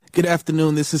Good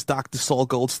afternoon. This is Dr. Saul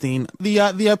Goldstein. The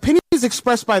opinions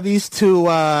expressed by these two,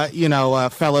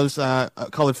 fellows,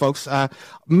 colored folks,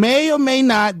 may or may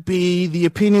not be the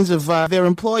opinions of their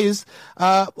employers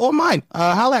or mine.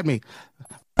 Holla at me.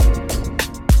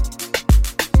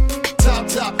 Top,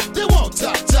 top, they want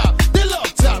top, top. They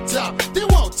love top, top. They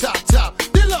want top, top.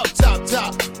 They love top,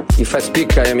 top. If I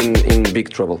speak, I am in big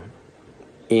trouble.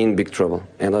 In big trouble.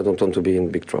 And I don't want to be in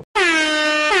big trouble.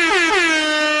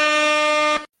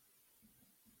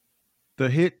 The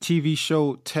hit TV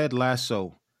show Ted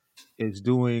Lasso is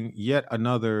doing yet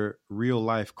another real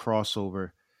life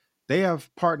crossover. They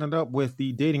have partnered up with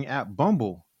the dating app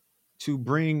Bumble to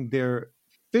bring their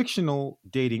fictional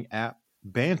dating app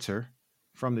Banter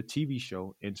from the TV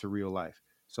show into real life.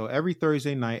 So every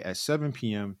Thursday night at 7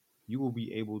 p.m., you will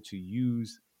be able to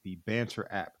use the Banter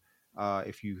app.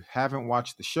 If you haven't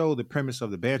watched the show, the premise of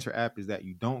the Banter app is that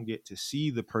you don't get to see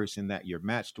the person that you're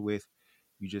matched with.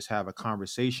 You just have a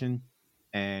conversation,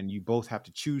 and you both have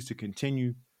to choose to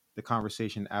continue the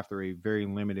conversation after a very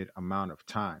limited amount of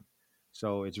time.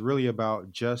 So it's really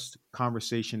about just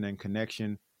conversation and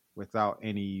connection without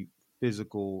any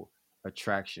physical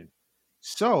attraction.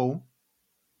 So,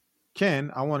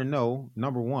 Ken, I want to know,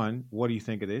 number one, what do you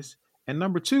think of this? And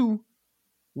number two,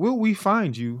 will we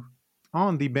find you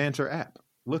on the Banter app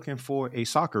looking for a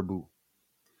soccer boo?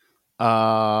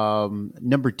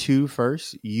 Number two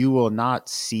first, you will not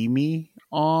see me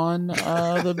on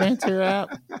the Banter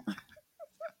app.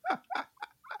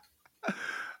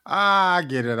 I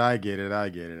get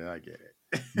it.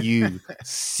 You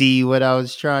see what I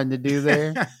was trying to do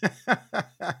there?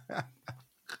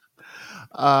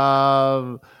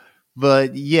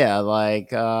 But yeah,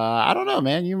 like I don't know,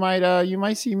 man. You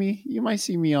might see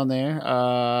me on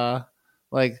there.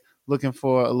 Like looking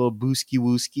for a little booski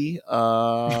wooski.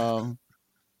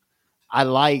 I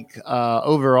like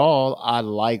overall. I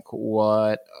like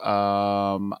what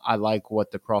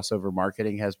the crossover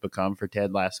marketing has become for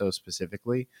Ted Lasso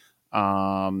specifically. They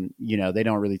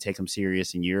don't really take him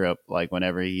serious in Europe. Like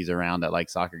whenever he's around at like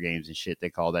soccer games and shit, they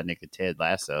call that nigga Ted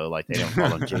Lasso. Like they don't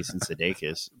call him Jason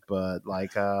Sudeikis. But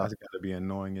like, that's got to be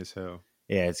annoying as hell.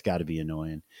 Yeah, it's got to be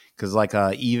annoying because like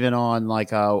even on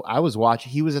like I was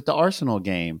watching, he was at the Arsenal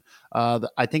game.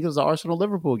 I think it was the Arsenal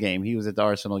Liverpool game. He was at the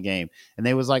Arsenal game, and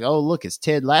they was like, "Oh, look, it's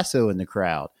Ted Lasso in the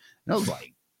crowd." And I was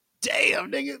like, "Damn,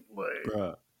 nigga,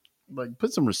 like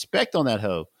put some respect on that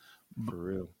hoe." For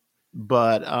real.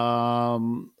 But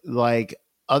like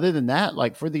other than that,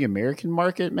 like for the American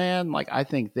market, man, like I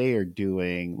think they're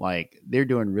doing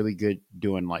really good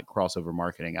doing like crossover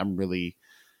marketing.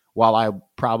 While I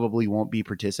probably won't be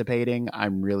participating,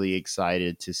 I'm really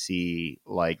excited to see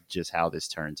like just how this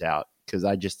turns out because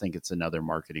I just think it's another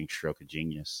marketing stroke of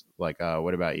genius. Like,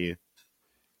 what about you?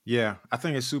 Yeah, I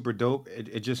think it's super dope.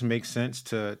 It just makes sense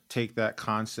to take that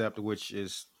concept, which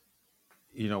is,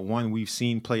 one we've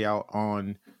seen play out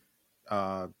on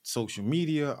social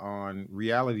media, on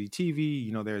reality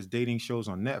TV. There's dating shows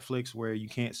on Netflix where you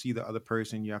can't see the other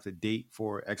person. You have to date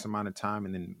for X amount of time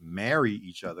and then marry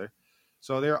each other.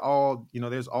 So they're all,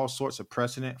 there's all sorts of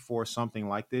precedent for something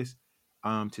like this.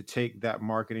 To take that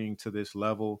marketing to this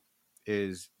level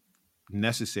is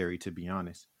necessary, to be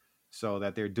honest. So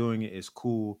that they're doing it is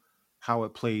cool. How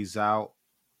it plays out,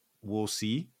 we'll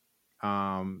see.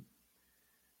 I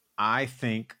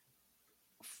think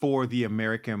for the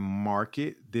American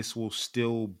market, this will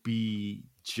still be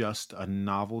just a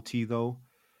novelty, though.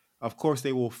 Of course,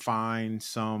 they will find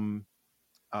some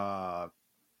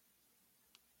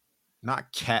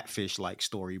not catfish like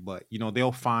story, but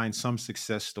they'll find some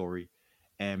success story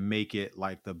and make it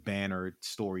like the banner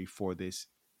story for this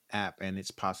app and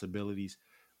its possibilities.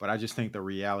 But I just think the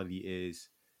reality is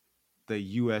the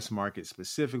US market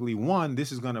specifically, one,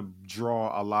 this is going to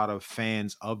draw a lot of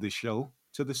fans of the show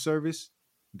to the service.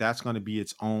 That's going to be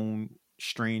its own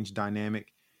strange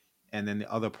dynamic. And then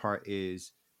the other part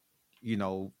is,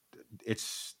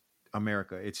 it's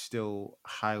America. It's still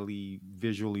highly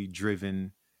visually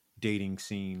driven dating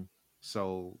scene.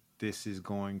 So this is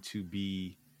going to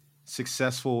be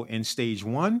successful in stage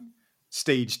one.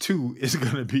 Stage two is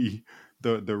going to be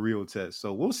the real test.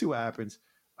 So we'll see what happens.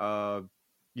 Good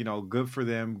for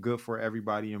them, good for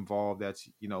everybody involved that's,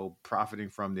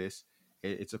 profiting from this.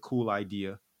 It's a cool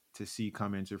idea to see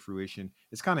come into fruition.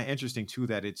 It's kind of interesting too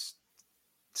that it's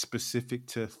specific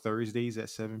to Thursdays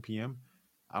at 7 p.m.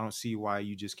 I don't see why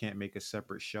you just can't make a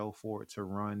separate show for it to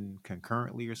run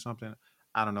concurrently or something.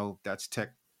 I don't know. That's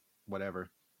tech,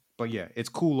 whatever. But yeah, it's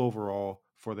cool overall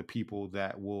for the people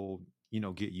that will,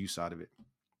 get use out of it.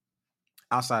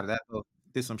 Outside of that, though,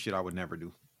 there's some shit I would never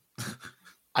do.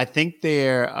 I think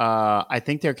they're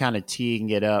kind of teeing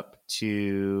it up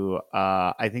to.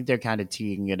 I think they're kind of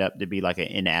teeing it up to be like an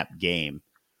in-app game.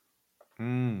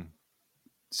 Mm,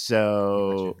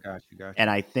 So, got and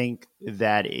you. I think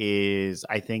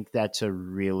that's a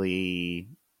really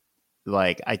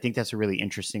I think that's a really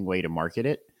interesting way to market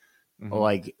it. Mm-hmm.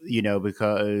 Like,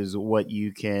 because what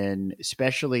you can,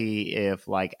 especially if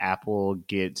like Apple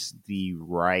gets the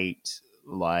right,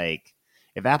 like,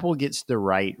 if Apple gets the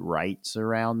right rights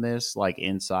around this, like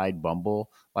inside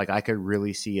Bumble, like I could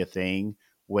really see a thing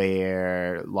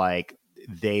where like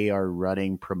they are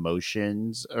running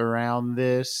promotions around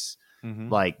this, Mm-hmm.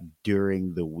 like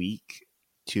during the week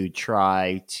to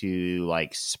try to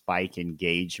like spike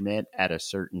engagement at a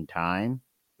certain time,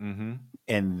 Mm-hmm.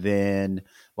 and then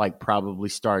like probably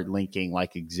start linking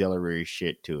like auxiliary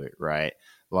shit to it, right?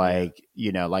 Yeah. Like,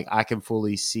 like I can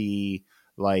fully see,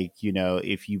 like,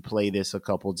 if you play this a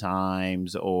couple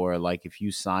times, or like if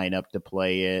you sign up to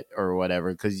play it or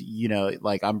whatever, because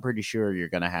like I'm pretty sure you're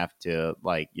gonna have to,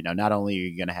 like, not only are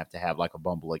you gonna have to have like a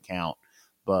Bumble account,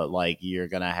 but like you're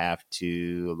gonna have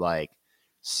to like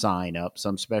sign up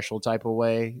some special type of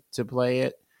way to play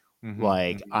it. Mm-hmm.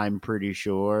 Like Mm-hmm. I'm pretty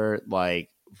sure like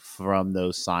from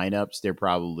those signups they're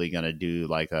probably going to do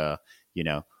like a, you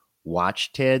know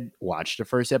watch the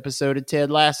first episode of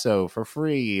Ted Lasso for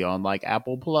free on like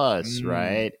Apple Plus, Mm.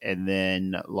 right? And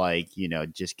then like,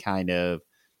 just kind of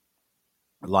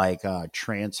like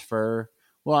transfer.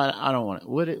 Well, I don't want,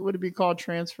 would it be called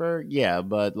transfer? Yeah,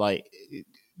 but like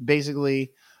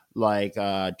basically like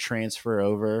transfer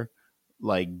over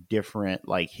like different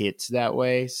like hits that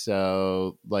way.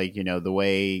 So like, the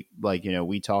way like,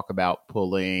 we talk about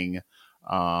pulling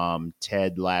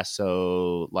Ted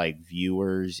Lasso like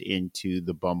viewers into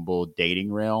the Bumble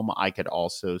dating realm, I could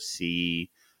also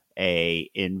see a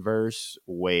inverse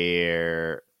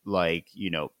where like,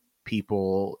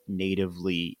 people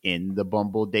natively in the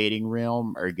Bumble dating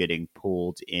realm are getting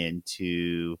pulled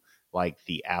into like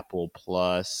the Apple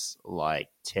Plus, like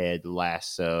Ted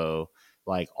Lasso,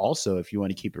 like also if you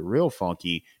want to keep it real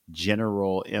funky,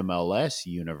 general MLS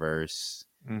universe,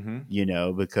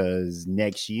 Mm-hmm. because Oh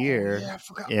yeah, I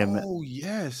forgot. M- Oh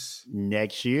yes.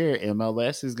 next year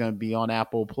MLS is going to be on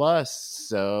Apple Plus.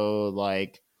 So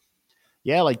like,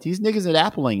 yeah, like these niggas at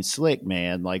Apple ain't slick,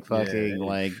 man. Like Yeah. fucking,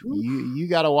 like Whew. you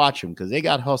got to watch them because they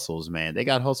got hustles, man. They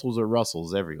got hustles or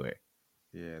rustles everywhere.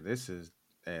 Yeah, this is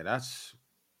that's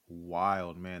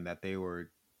wild, man, that they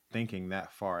were thinking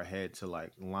that far ahead to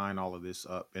like line all of this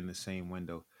up in the same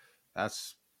window.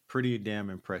 That's pretty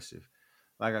damn impressive.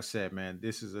 Like I said, man,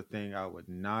 this is a thing I would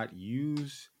not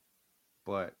use,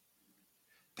 but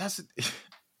that's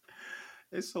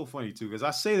it's so funny too because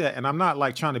I say that and I'm not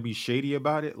like trying to be shady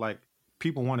about it. Like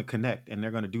people want to connect and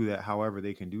they're going to do that however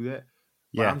they can do that.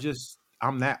 But Yeah,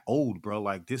 I'm that old, bro.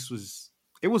 Like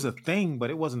it was a thing,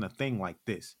 but it wasn't a thing like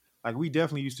this. Like we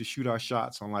definitely used to shoot our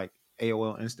shots on like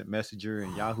AOL Instant Messenger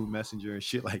and Yahoo Messenger and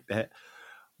shit like that.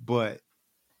 But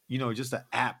just an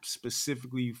app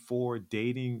specifically for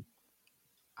dating,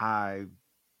 I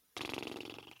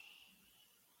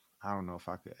I don't know if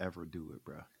I could ever do it,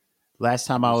 bro. last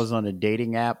time I was Just on a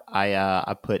dating app,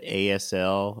 I put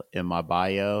ASL in my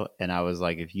bio, and I was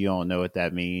like, if you don't know what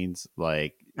that means,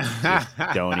 like just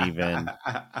don't even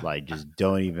just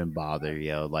don't even bother,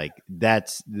 yo. Like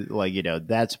that's like,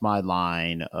 that's my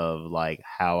line of like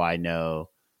how I know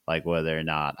like whether or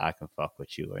not I can fuck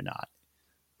with you or not.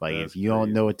 Like if That's you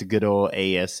don't know crazy. what the good old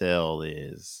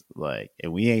ASL is, like,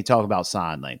 and we ain't talking about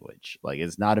sign language. Like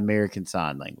it's not American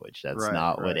Sign Language. That's Right,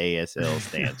 not what right. ASL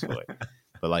stands for.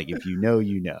 But like if you know,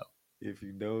 you know. If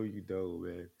you know, you know,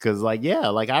 man. Cause like, yeah,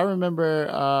 like I remember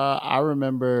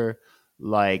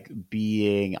like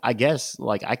being, I guess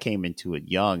like I came into it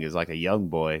young as like a young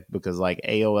boy, because like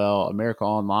AOL America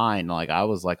Online, like I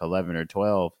was like 11 or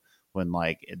 12 when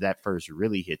like that first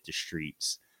really hit the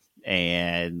streets.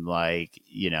 And like,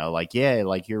 like, yeah,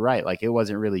 like you're right. Like it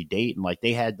wasn't really dating. Like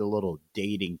they had the little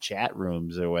dating chat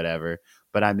rooms or whatever.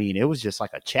 But I mean, it was just like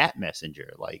a chat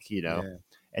messenger, like, Yeah.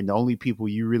 and the only people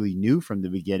you really knew from the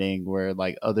beginning were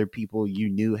like other people you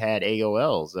knew had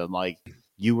AOLs, and like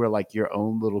you were like your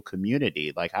own little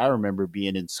community. Like I remember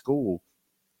being in school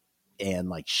and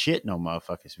like shitting on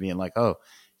motherfuckers, being like, "Oh,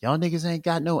 y'all niggas ain't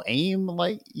got no aim.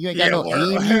 Like you ain't got Yeah, no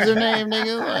aim word. username,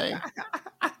 nigga.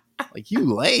 Like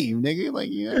you lame, nigga. Like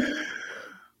you know, like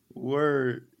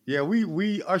Word. Yeah,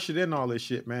 we ushered in all this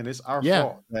shit, man. It's our yeah,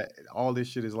 fault that all this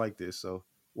shit is like this. So,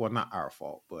 well, not our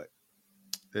fault, but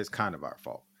it's kind of our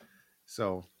fault.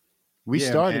 So, we yeah,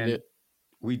 started man, it.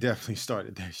 we definitely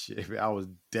started that shit. I was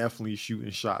definitely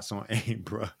shooting shots on aim,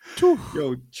 bro. Whew.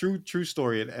 Yo, true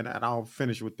story, and I'll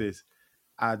finish with this.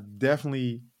 I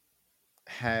definitely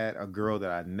had a girl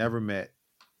that I never met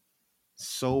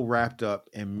so wrapped up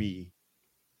in me.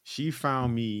 She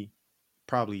found me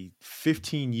probably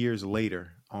 15 years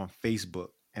later on Facebook,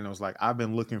 and I was like, I've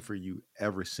been looking for you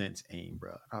ever since, AIM,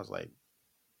 bro. I was like,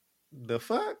 the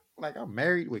fuck? Like, I'm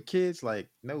married with kids. Like,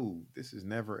 no, this is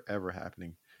never ever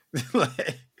happening.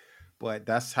 Like, but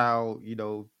that's how,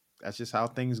 that's just how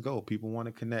things go. People want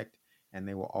to connect, and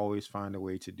they will always find a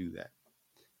way to do that.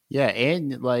 Yeah,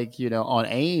 and like, on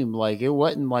AIM, like it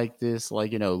wasn't like this,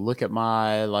 like, look at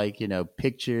my like,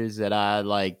 pictures that I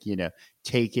like,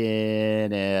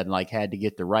 taken and like had to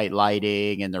get the right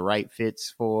lighting and the right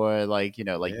fits for, like,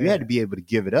 like you had to be able to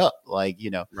give it up. Like,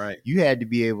 Right. you had to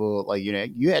be able, like,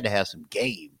 you had to have some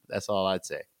game. That's all I'd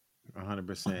say.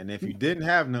 100%. And if you didn't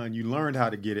have none, you learned how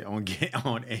to get it on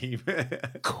AIM.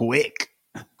 Quick.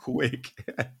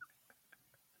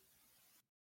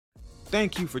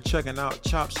 Thank you for checking out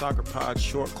Chop Soccer Pod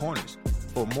Short Corners.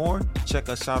 For more, check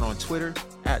us out on Twitter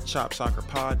 @Chop Soccer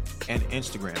Pod and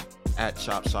Instagram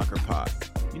 @Chop Soccer Pod.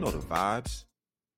 You know the vibes.